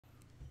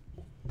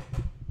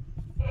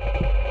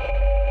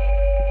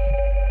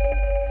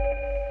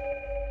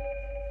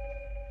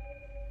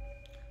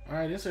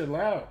Alright, this is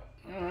loud.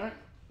 Alright.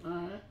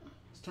 Alright.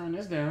 Let's turn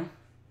this down.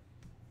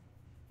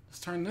 Let's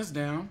turn this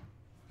down.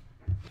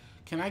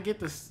 Can I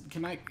get this?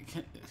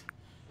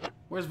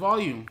 Where's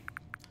volume?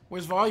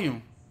 Where's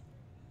volume?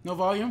 No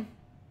volume?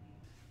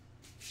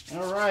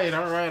 Alright,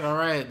 alright,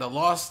 alright. The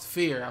Lost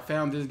Fear. I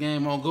found this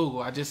game on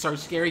Google. I just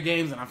searched scary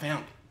games and I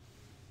found it.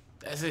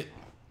 That's it.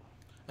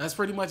 That's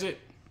pretty much it.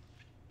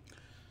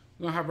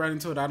 We're gonna hop right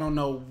into it. I don't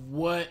know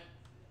what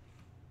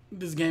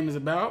this game is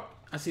about.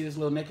 I see this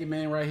little naked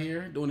man right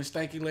here doing a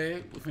stanky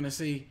leg. We're finna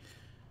see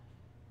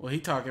what he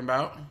talking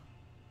about.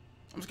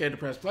 I'm scared to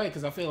press play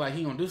because I feel like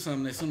he gonna do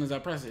something as soon as I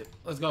press it.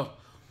 Let's go.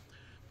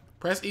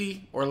 Press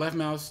E or left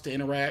mouse to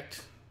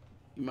interact.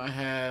 You might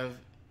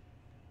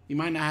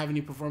not have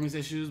any performance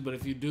issues, but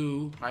if you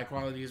do, high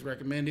quality is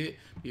recommended.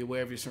 Be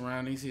aware of your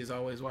surroundings. He is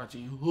always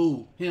watching you.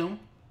 Who? Him.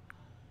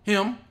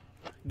 Him.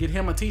 Get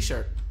him a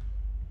t-shirt.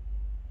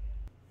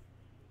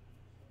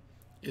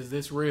 Is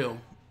this real?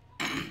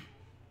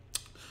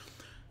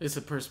 It's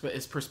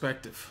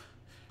perspective.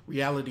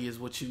 Reality is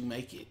what you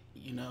make it,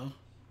 you know?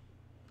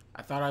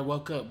 I thought I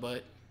woke up,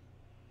 but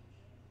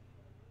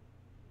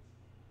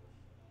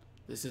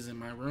this isn't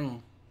my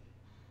room.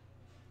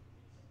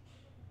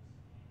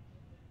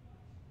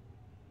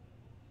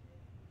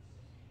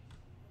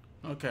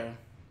 Okay.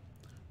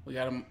 We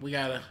got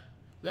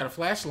a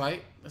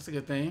flashlight. That's a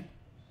good thing.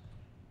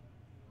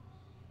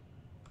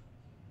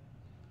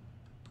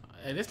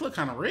 Hey, this look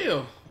kind of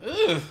real.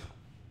 Ugh.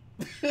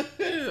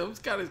 I'm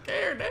just kind of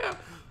scared now.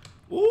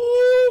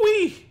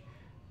 Ooh-wee.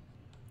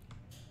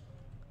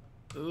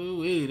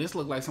 Ooh-wee. This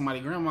look like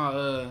somebody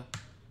grandma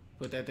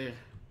put that there.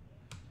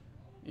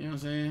 You know what I'm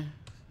saying?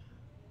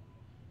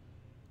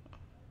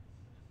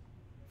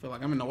 Feel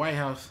like I'm in the White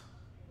House.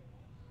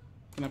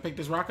 Can I pick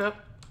this rock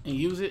up and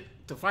use it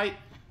to fight?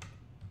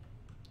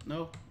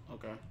 No?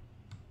 Okay.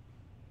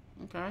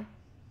 Okay. Ain't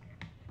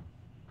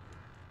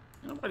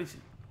nobody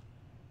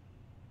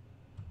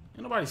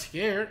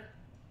scared.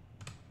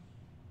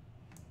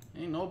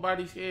 Ain't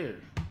nobody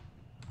scared.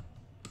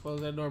 Close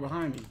that door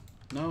behind me.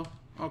 No?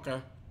 Okay.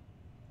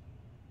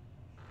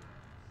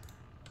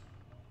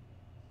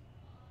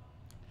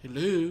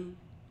 Hello?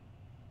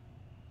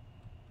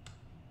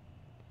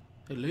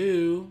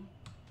 Hello?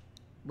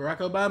 Barack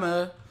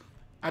Obama.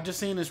 I just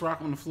seen this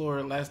rock on the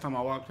floor last time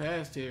I walked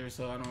past here,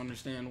 so I don't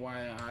understand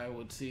why I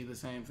would see the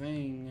same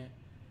thing.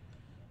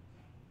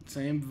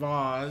 Same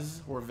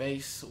vase or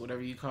vase,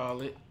 whatever you call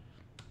it.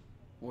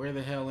 Where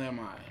the hell am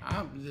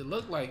I? It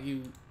looked like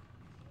you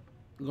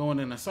going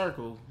in a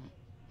circle.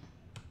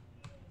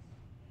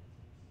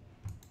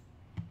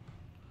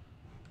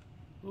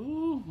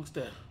 Ooh, what's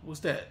that? What's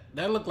that?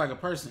 That looked like a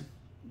person.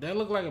 That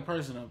looked like a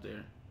person up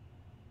there.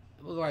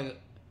 It looked like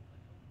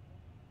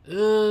a...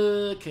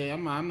 Okay,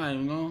 I'm not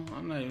even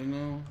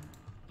gonna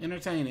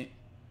entertain it.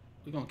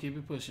 We're gonna keep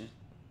it pushing.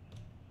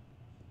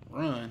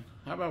 Run.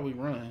 How about we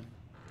run?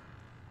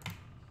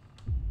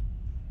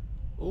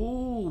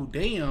 Ooh,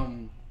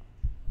 damn.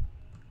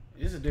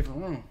 It's a different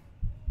room.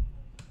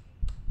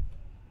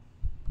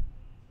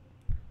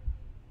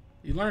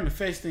 You learn to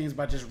face things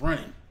by just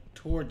running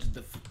towards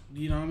the,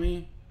 you know what I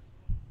mean?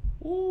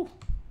 Ooh.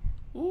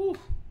 Ooh.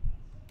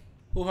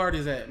 Who heart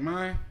is that?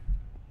 Mine?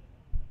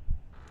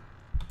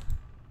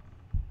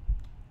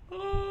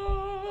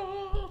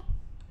 Oh.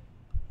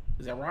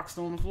 Is that rock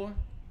still on the floor?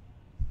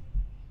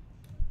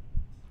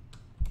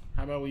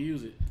 How about we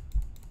use it?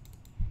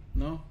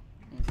 No?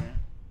 Okay.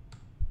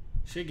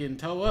 Shit getting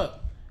towed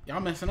up. Y'all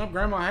messing up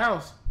grandma's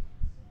house.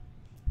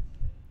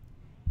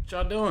 What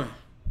y'all doing?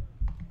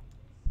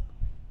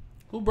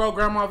 Who broke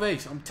grandma's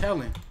vase? I'm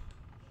telling.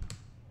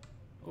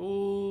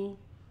 Oh,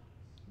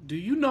 do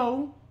you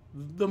know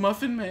the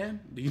Muffin Man?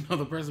 Do you know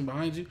the person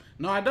behind you?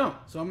 No, I don't.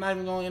 So I'm not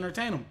even gonna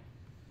entertain him.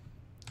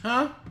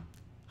 Huh?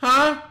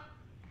 Huh?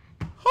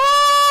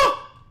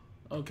 Oh!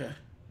 Okay.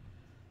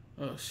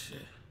 Oh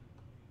shit.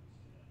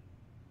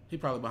 He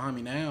probably behind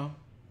me now.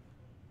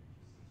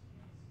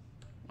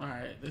 All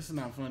right, this is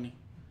not funny.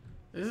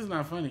 This is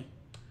not funny.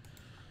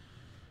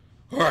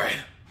 All right.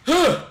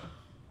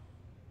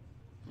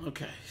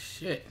 Okay,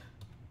 shit.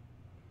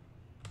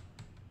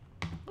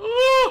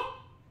 Oh!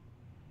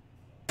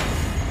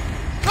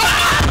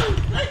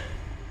 Ah!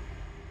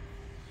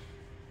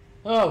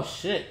 Oh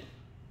shit.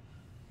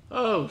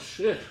 Oh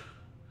shit.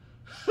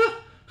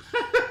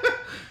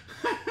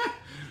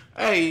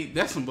 Hey,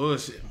 that's some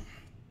bullshit.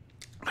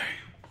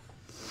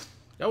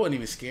 That wasn't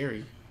even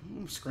scary.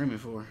 I'm screaming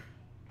for her.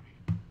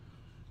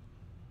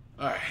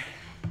 Alright.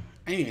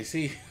 I didn't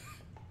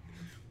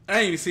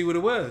even see what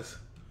it was.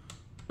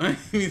 I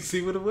didn't even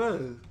see what it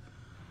was.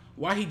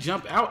 Why he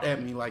jumped out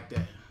at me like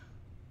that?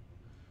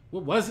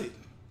 What was it?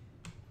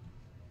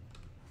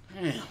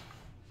 Damn.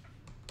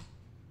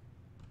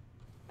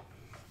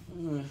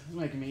 It's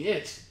making me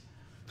itch.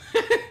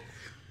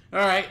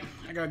 Alright.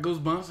 I got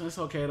goosebumps. That's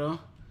okay though.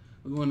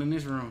 We're going in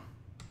this room.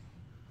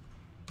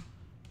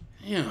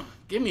 Damn.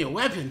 Give me a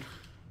weapon.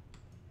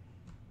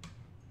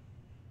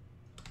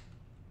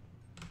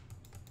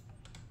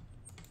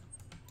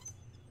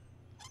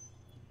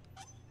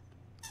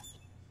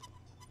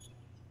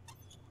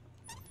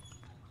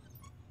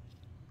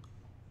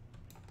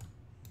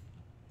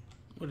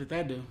 What did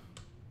that do?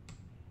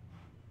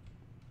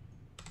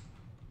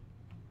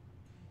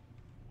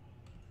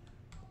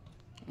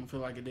 I don't feel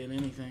like it did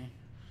anything.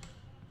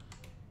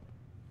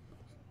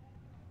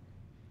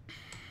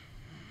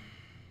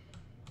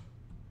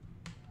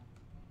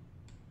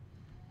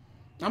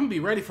 I'm gonna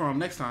be ready for him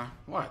next time.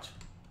 Watch.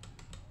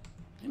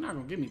 You're not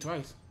gonna get me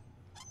twice.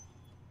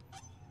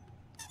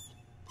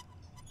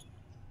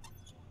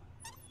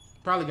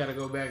 Probably gotta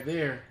go back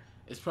there.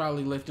 It's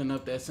probably lifting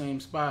up that same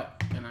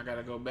spot, and I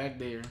gotta go back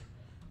there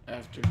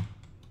after.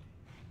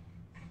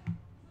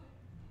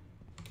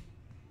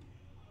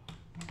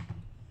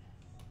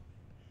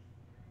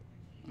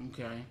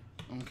 Okay,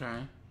 okay,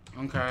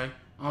 okay,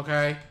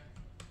 okay.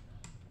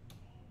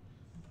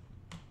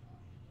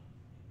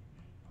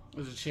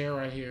 There's a chair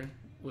right here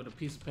with a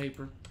piece of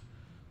paper.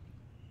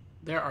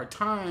 There are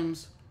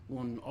times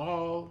when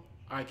all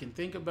I can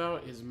think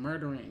about is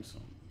murdering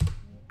someone.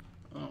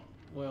 Oh,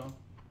 well,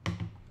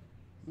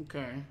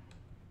 okay.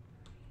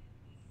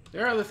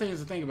 There are other things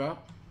to think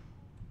about.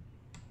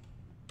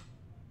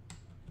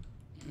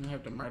 You don't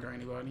have to murder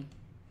anybody.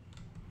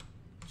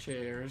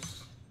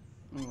 Chairs.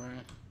 All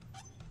right.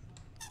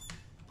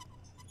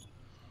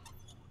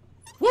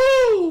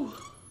 Woo!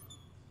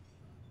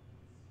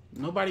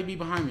 Nobody be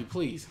behind me,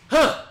 please.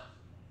 Huh!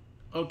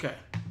 Okay.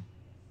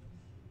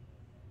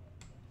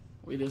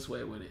 We this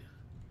way with it.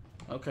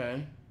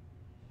 Okay.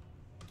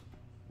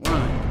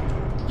 Run.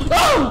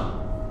 Oh!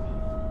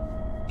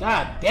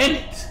 God damn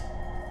it!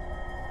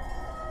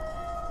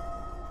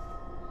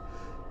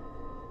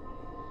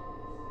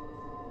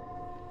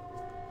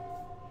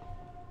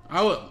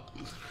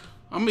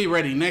 I'm gonna be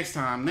ready next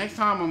time. Next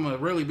time I'm gonna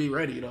really be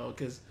ready though,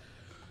 cause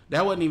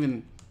that wasn't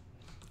even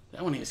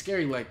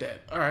scary like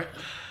that. All right.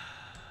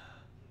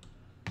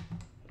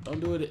 Don't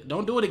do it.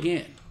 Don't do it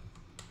again.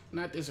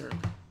 Not this early.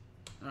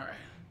 All right.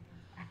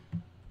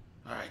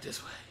 All right,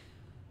 this way.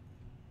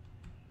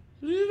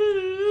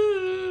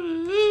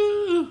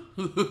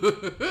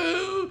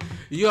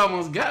 You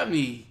almost got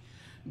me,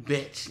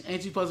 bitch.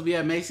 Ain't you supposed to be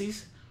at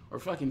Macy's or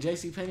fucking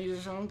JCPenney's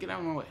or something? Get out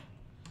of my way.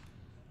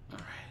 All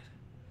right.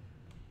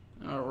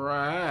 All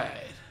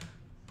right.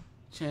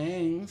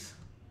 Chains.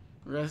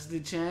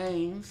 Rusted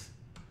chains.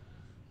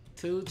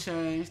 2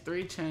 chains.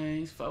 3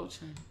 chains. 4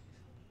 chains.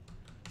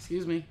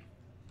 Excuse me.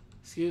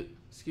 Excuse.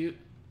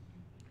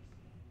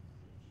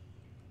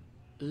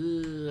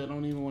 I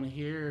don't even want to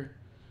hear.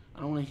 I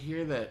don't want to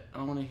hear that. I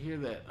don't want to hear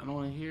that. I don't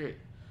want to hear it.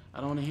 I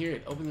don't want to hear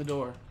it. Open the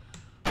door.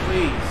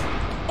 Please.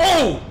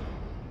 Oh!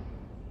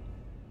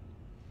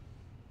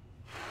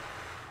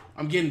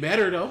 I'm getting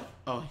better, though.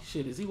 Oh,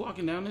 shit. Is he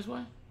walking down this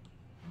way?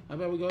 How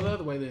about we go the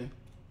other way, then?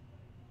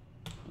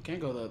 I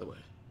can't go the other way.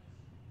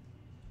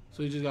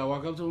 So you just got to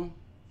walk up to him?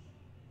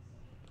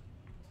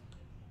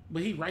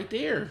 But he right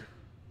there.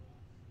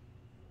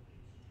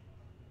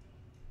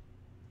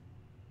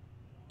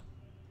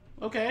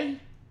 Okay.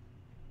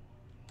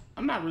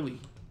 I'm not really.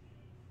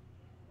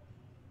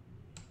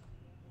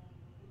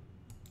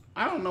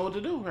 I don't know what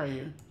to do right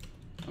here.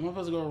 Am I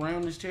supposed to go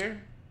around this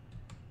chair?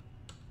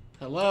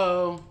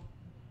 Hello?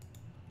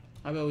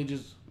 How about we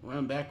just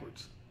run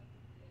backwards?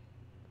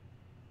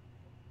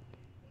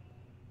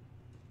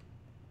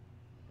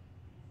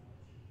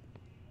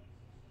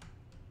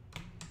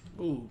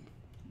 Ooh,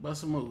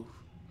 bust a move.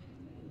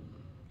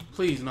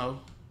 Please, no.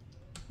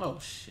 Oh,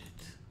 shit.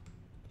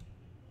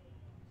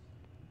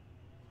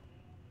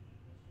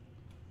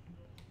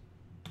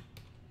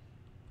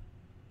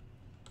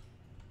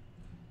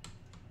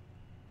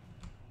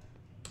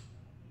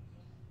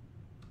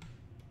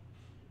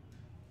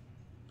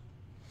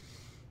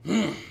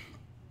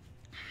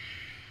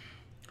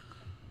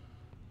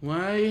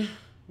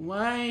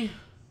 Why?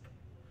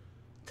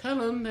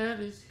 Tell him that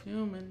it's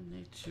human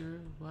nature.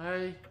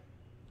 Why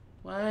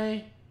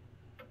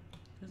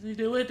does he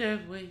do it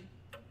that way?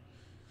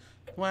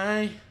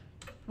 Why?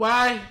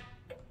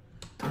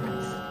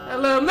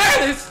 Hello,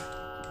 Mattis!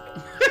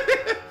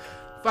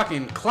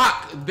 Fucking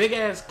clock. Big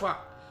ass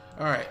clock.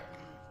 Alright.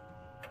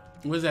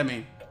 What does that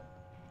mean?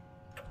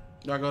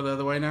 Do I go the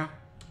other way now?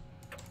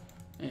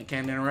 And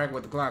can't interact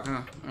with the clock,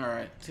 huh?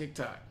 Alright.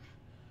 Tick-tock.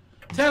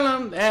 Tell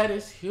him that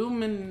it's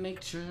human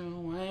nature.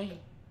 Why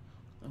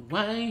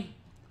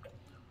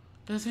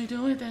does he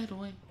do it that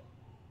way?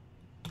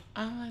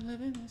 I like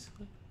living this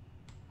way.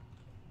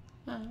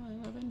 I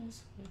like living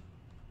this way.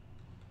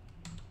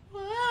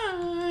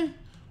 Why?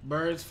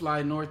 Birds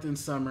fly north in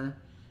summer,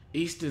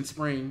 east in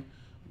spring,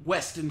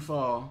 west in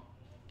fall,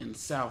 and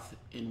south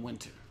in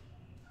winter.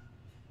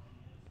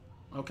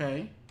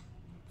 Okay.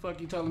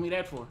 Fuck you telling me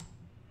that for?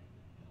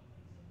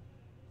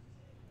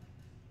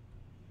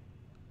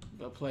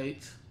 Got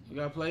plates. We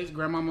got plates.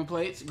 Grandmama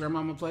plates.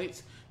 Grandmama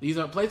plates. These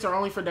plates are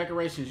only for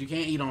decorations. You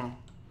can't eat on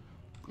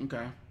them.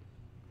 Okay.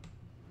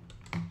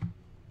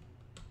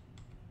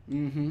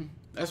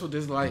 That's what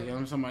this is like.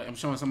 I'm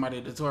showing somebody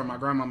the tour of my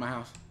grandmama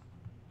house.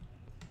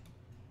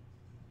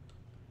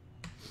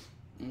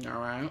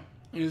 All right.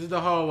 This is the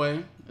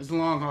hallway. It's a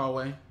long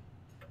hallway.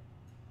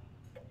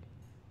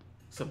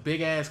 It's a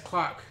big ass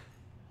clock.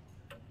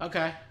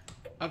 Okay.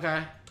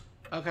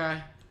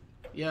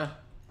 Yeah.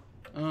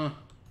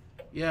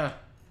 Yeah.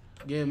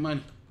 I'm getting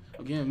money.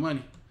 I'm getting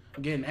money.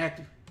 I'm getting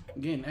active.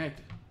 I'm getting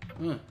active.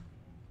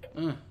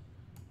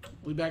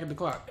 We back at the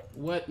clock.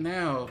 What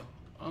now?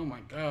 Oh my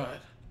god.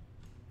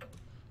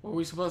 What are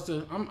we supposed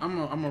to? I'm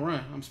gonna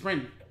run. I'm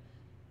sprinting.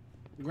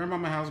 Grandma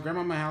house.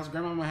 Grandma house.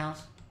 Grandma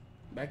house.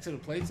 Back to the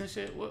plates and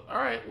shit. What? All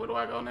right. Where do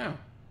I go now?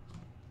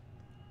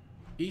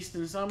 East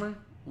and summer.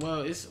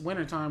 Well, it's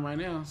winter time right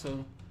now,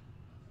 so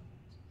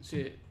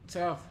shit.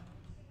 South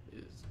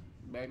is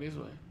back this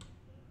way.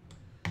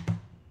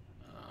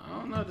 I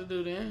don't know what to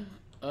do then.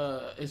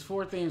 It's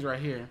 4 things right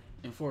here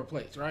and 4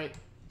 plates, right?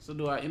 So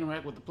do I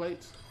interact with the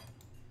plates?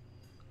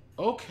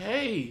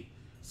 Okay.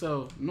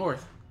 So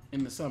north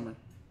in the summer.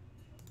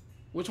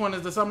 Which one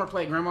is the summer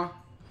plate, Grandma?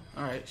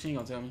 All right, she ain't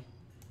gonna tell me.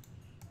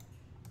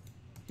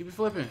 Keep it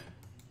flipping.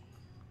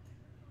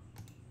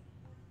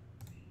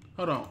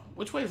 Hold on.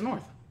 Which way is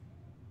north?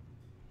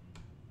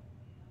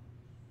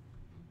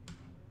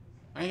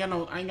 I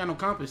ain't got no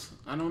compass.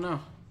 I don't know.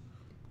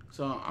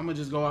 So I'm gonna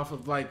just go off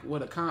of like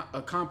what a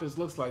compass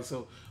looks like.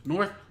 So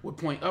north would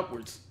point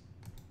upwards.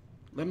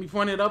 Let me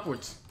point it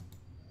upwards.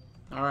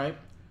 All right.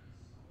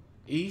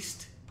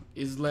 East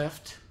is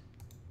left.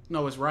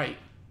 No, it's right.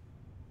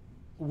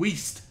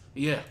 West.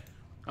 Yeah.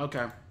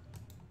 Okay.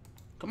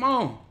 Come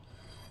on.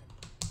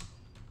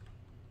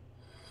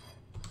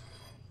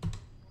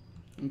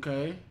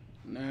 Okay.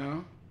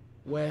 Now,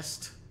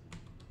 west.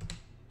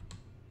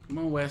 Come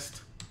on,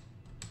 west.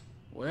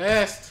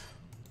 West.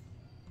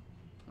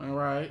 All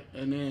right.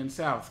 And then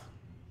south.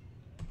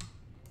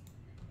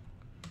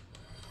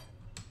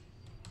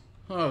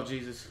 Oh,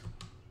 Jesus.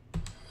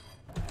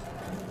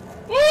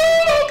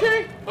 Ooh,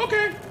 okay.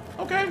 Okay.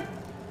 Okay.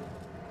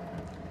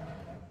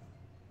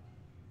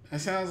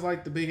 That sounds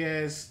like the big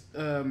ass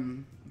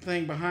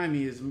thing behind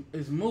me is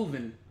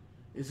moving.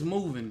 It's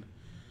moving.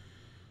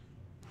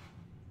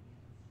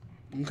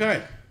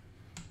 Okay.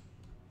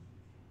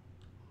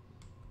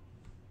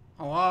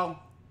 Hello,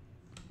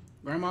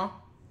 Grandma.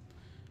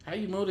 How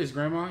you move this,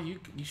 Grandma? You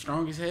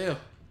strong as hell.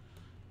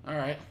 All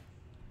right.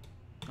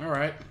 All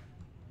right.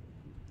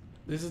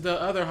 This is the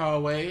other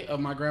hallway of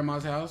my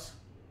grandma's house.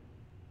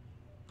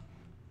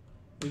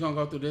 We're gonna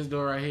go through this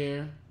door right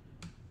here.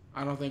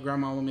 I don't think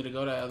Grandma want me to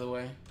go that other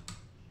way.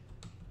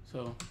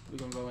 So we're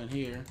gonna go in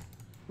here.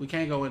 We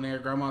can't go in there.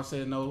 Grandma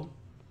said no.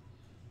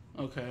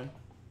 Okay.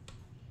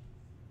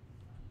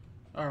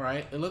 All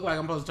right. It looked like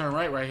I'm supposed to turn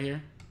right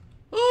here.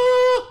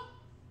 Ooh!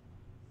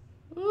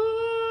 Ooh!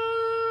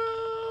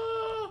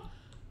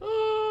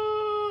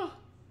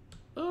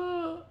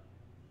 Ooh!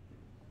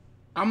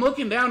 I'm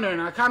looking down there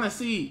and I kind of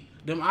see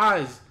them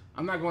eyes.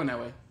 I'm not going that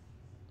way.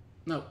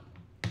 Nope.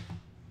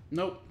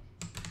 Nope.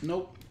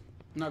 Nope.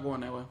 I'm not going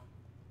that way.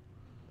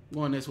 I'm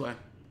going this way.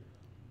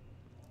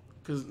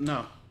 Cause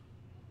no.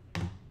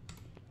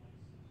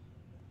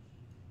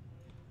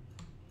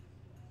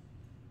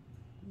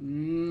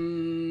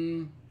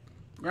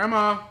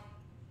 Grandma,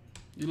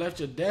 you left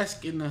your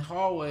desk in the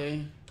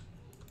hallway.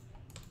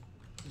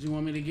 Did you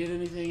want me to get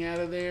anything out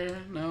of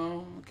there?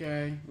 No?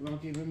 Okay. We're gonna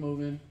keep it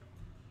moving.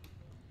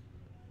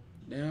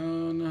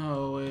 Down the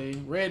hallway.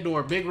 Red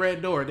door, big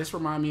red door. This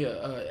reminds me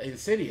of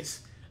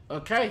Insidious.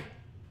 Okay.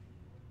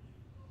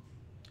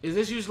 Is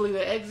this usually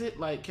the exit?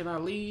 Like, can I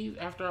leave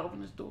after I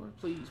open this door?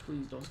 Please,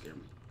 please don't scare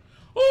me.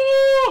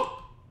 Ooh!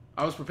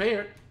 I was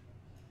prepared.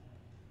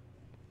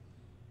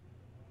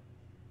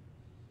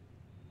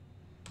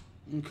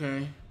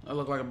 Okay. I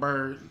look like a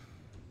bird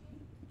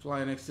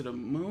flying next to the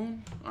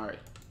moon. All right.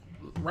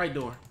 Right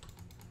door.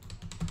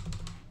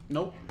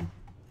 Nope.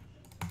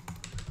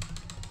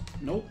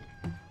 Nope.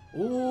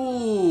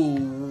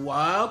 Ooh.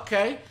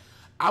 Okay.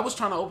 I was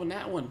trying to open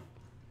that one.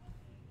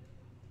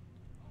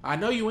 I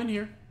know you in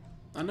here.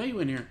 I know you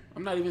in here.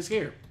 I'm not even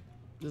scared.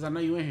 Because I know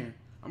you in here.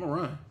 I'm going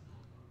to run.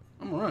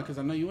 I'm going to run because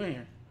I know you in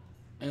here.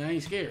 And I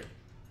ain't scared.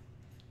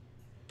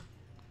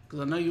 Because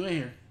I know you in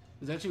here.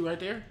 Is that you right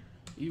there?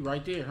 You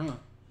right there, huh?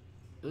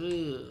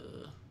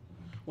 Ugh.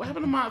 What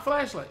happened to my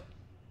flashlight?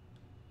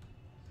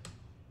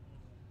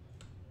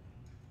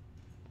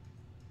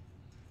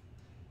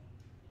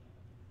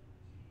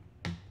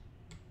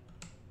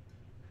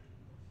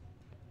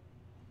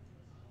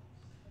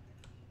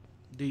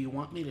 Do you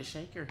want me to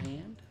shake your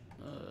hand?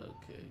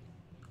 Okay.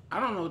 I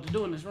don't know what to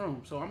do in this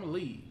room, so I'm gonna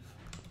leave.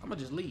 I'm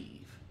gonna just leave.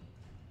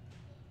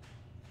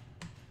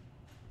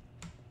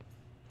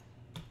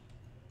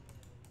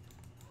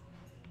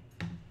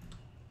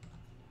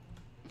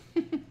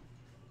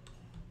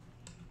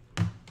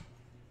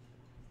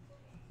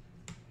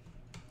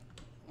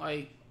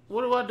 Like,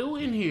 what do I do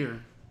in here?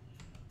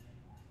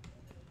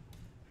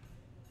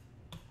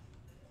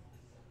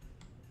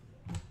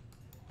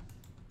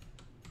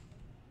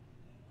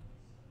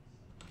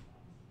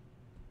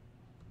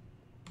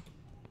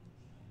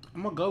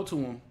 I'm gonna go to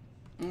him.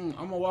 I'm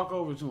gonna walk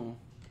over to him.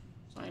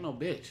 So I ain't no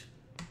bitch.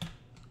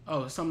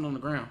 Oh, it's something on the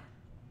ground.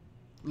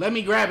 Let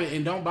me grab it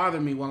and don't bother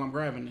me while I'm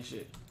grabbing this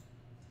shit.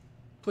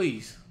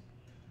 Please.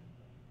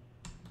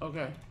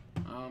 Okay.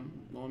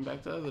 Going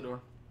back to the other door.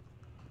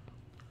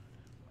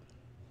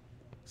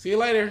 See you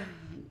later.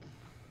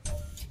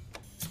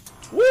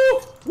 Woo!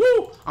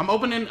 Woo! I'm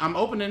opening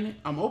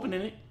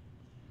it.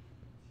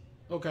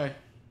 Okay.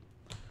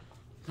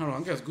 Hold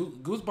on, I guess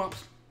goosebumps.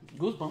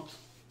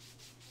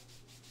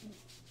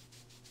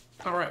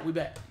 All right, we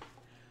back.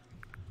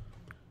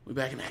 We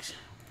back in action.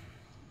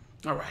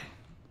 All right.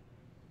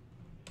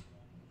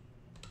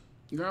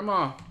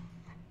 Grandma.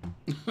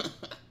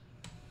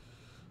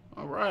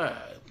 All right.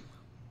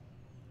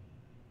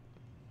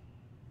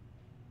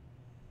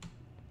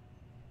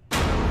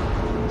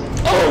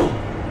 Oh!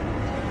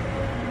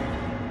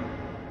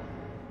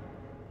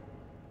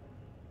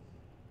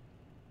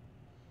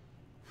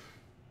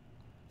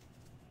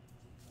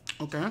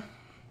 Okay.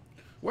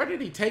 Where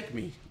did he take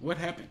me? What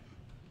happened?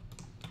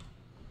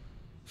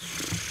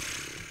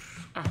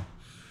 Ah.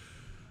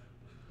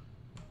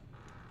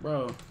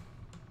 Bro.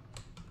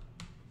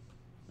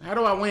 How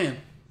do I win?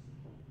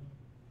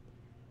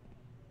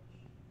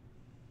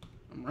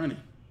 I'm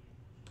running.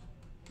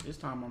 This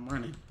time I'm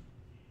running.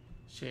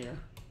 Chair.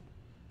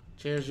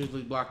 Chair's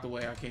usually blocked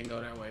away. I can't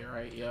go that way,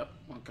 right? Yep.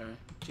 Okay.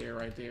 Chair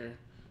right there.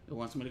 It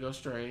wants me to go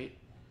straight.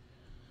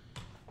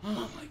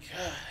 Oh my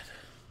God.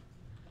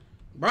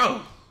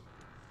 Bro.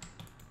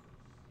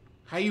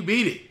 How you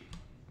beat it?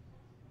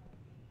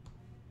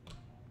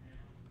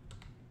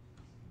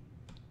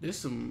 This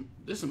some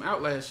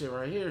Outlast shit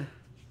right here.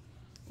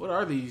 What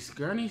are these?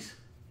 Gurneys?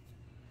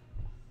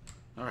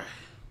 All right.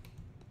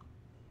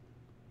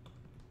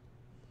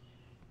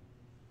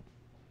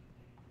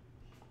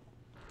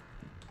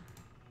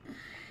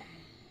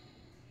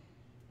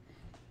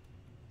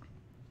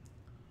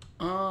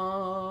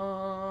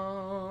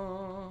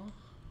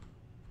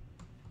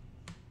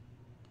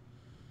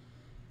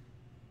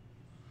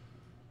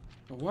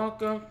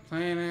 Welcome,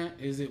 planet.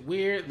 Is it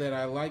weird that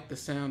I like the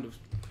sound of...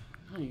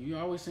 Honey, you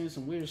always saying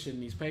some weird shit in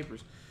these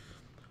papers.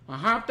 I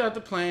hopped out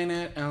the plane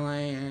at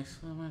LAX.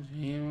 I'm a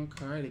dream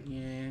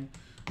cardigan.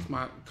 It's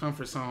my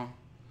comfort song.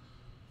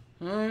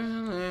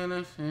 Am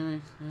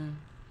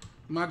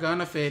I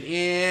gonna fit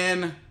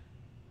in?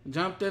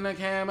 Jumped in a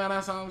cab and I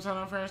sang the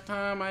song the first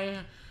time. I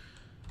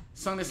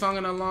sung this song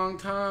in a long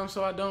time,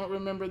 so I don't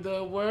remember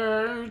the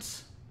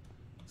words.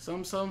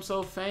 Some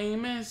so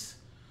famous.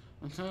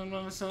 I'm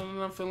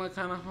feeling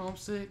kind of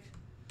homesick.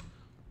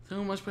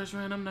 Too much pressure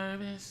and I'm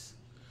nervous.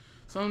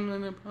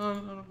 Something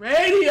on the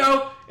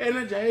radio and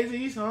the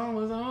Jay-Z song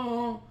was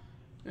on.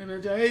 And the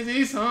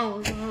Jay-Z song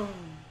was on.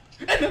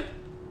 And the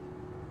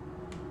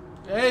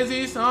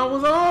Jay-Z song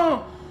was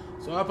on.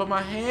 So I put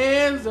my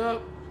hands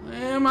up,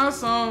 playing my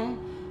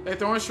song. They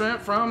throwing shrimp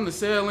from the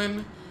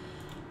ceiling.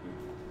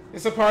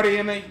 It's a party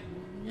in the...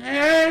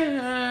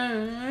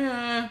 Yeah.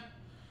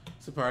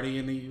 It's a party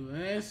in the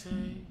USA.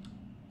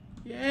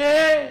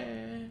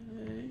 Yeah.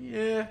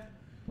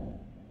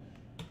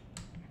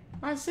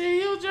 I see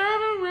you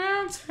driving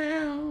around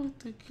town with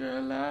the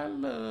girl I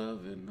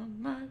love, and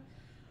I'm like,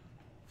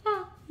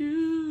 fuck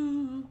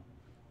you.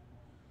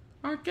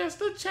 I guess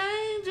the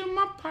change in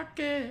my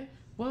pocket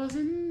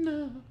wasn't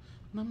enough,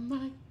 and I'm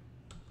like,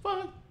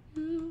 fuck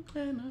you,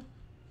 and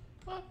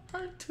fuck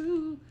her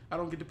too. I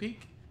don't get to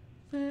peek.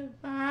 If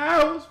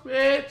I was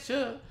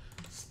richer,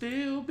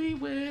 still be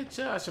with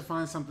ya. I should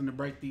find something to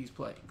break these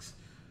plagues.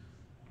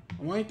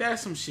 Oh, ain't that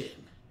some shit?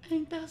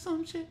 Ain't that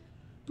some shit?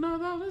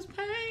 Not all this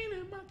pain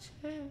in my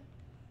chest.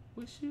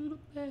 Wish you the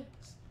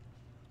best.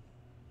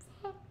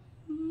 Fuck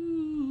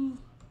you.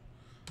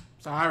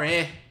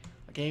 Sorry.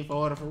 I can't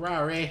afford a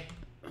Ferrari.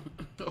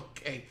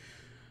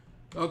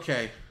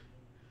 Okay.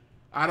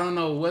 I don't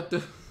know what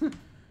the...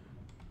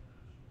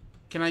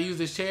 Can I use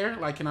this chair?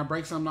 Like, can I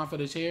break something off of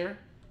the chair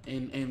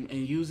and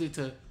use it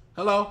to...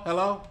 Hello?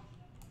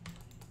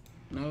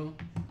 No?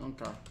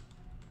 Okay.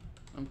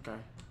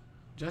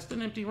 Just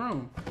an empty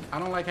room. I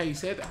don't like how you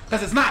said that.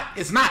 Because it's not.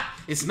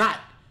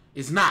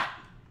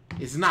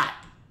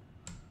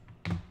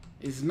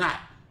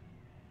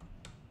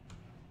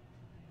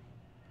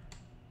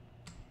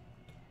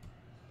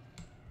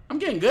 I'm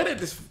getting good at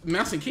this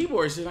mouse and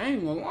keyboard shit. I ain't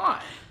even gonna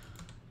lie.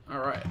 All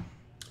right.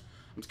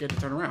 I'm scared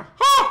to turn around.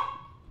 Oh!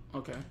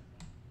 Okay.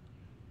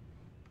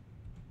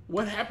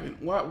 What happened?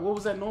 What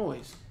was that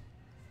noise?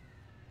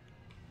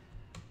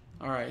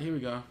 All right, here we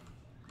go.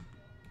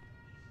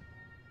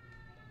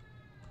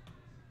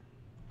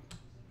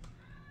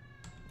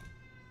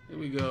 Here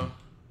we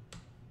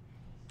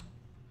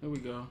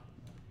go.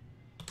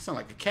 Sound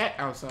like a cat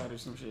outside or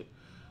some shit.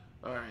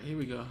 All right, here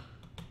we go.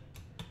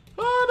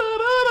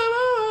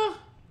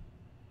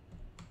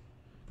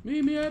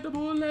 Meet me at the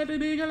pool, let the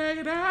nigga like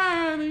it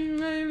down.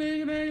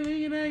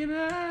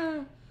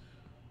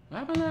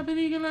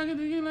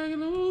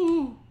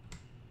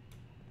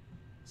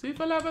 See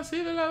the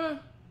lover.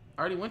 I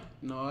already went.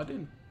 No, I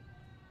didn't.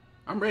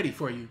 I'm ready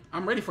for you. I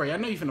know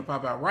you finna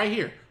pop out right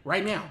here,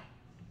 right now.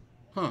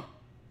 Huh?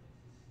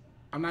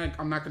 I'm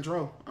not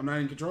control. I'm not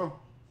in control.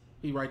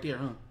 He right there,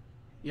 huh?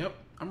 Yep.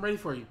 I'm ready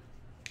for you.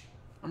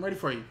 I'm ready.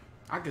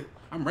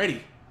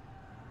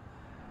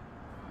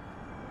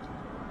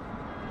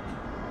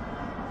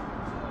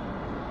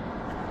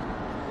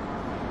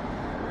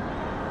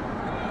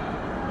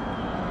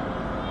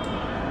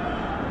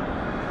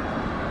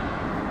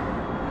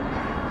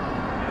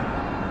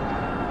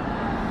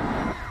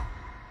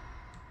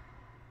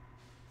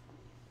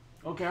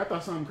 Okay, I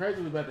thought something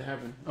crazy was about to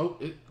happen. Oh,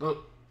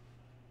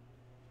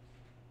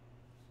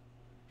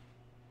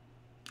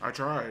 I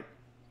tried.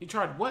 You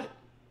tried what?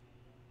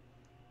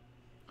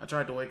 I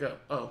tried to wake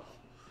up. Oh.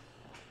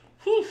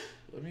 Whew.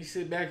 Let me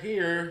sit back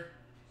here.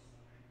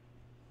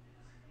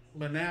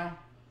 But now,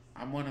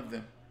 I'm one of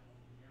them.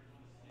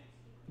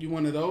 You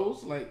one of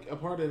those? Like, a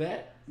part of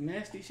that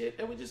nasty shit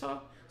that we just saw?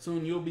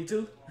 Soon you'll be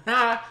too?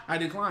 Ha! I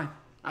decline.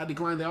 I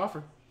declined the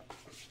offer.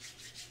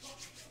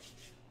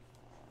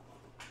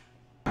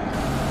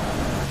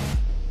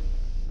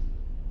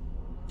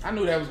 I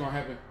knew that was gonna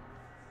happen.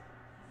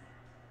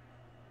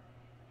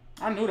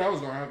 I knew that was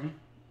gonna happen.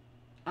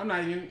 I'm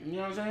not even, you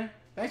know what I'm saying?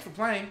 Thanks for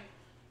playing.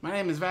 My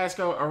name is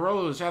Vasco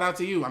Arroz. Shout out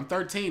to you. I'm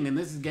 13 and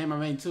this is a game I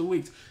made in 2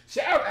 weeks.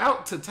 Shout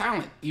out to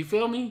talent. You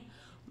feel me?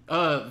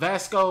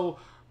 Vasco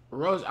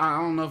Arroz. I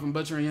don't know if I'm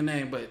butchering your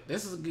name, but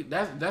this is good.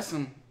 That's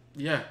some,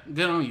 yeah,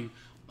 good on you.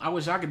 I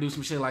wish I could do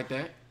some shit like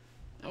that.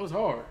 That was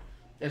hard.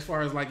 As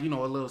far as like, you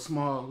know, a little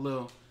small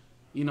little,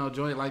 you know,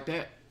 joint like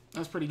that.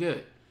 That's pretty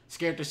good.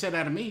 Scared the shit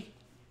out of me,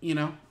 you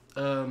know.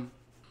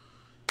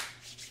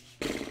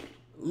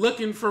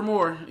 Looking for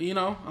more, you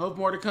know. I hope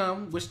more to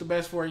come. Wish the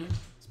best for you.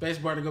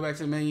 Spacebar to go back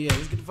to the menu. Yeah,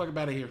 let's get the fuck up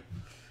out of here.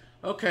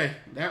 Okay,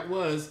 that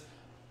was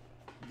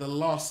The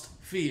Lost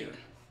Fear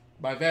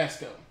by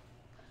Vasco.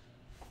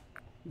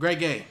 Great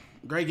game.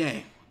 Great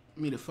game.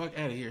 Get me the fuck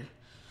out of here.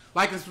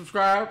 Like and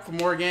subscribe for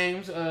more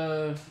games.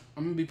 I'm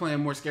going to be playing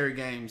more scary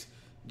games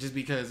just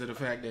because of the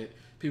fact that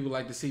people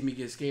like to see me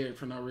get scared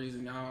for no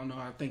reason. I don't know.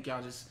 I think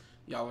y'all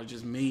are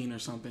just mean or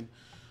something.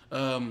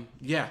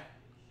 Yeah.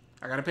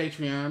 I got a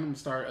Patreon. I'm going to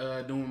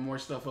start doing more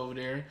stuff over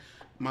there.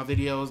 My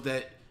videos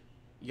that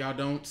y'all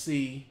don't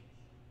see,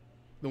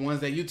 the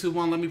ones that YouTube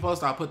won't let me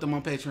post, I'll put them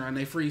on Patreon.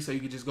 They free, so you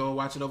can just go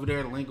watch it over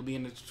there. The link will be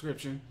in the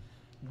description.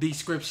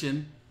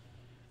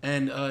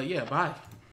 And, yeah, bye.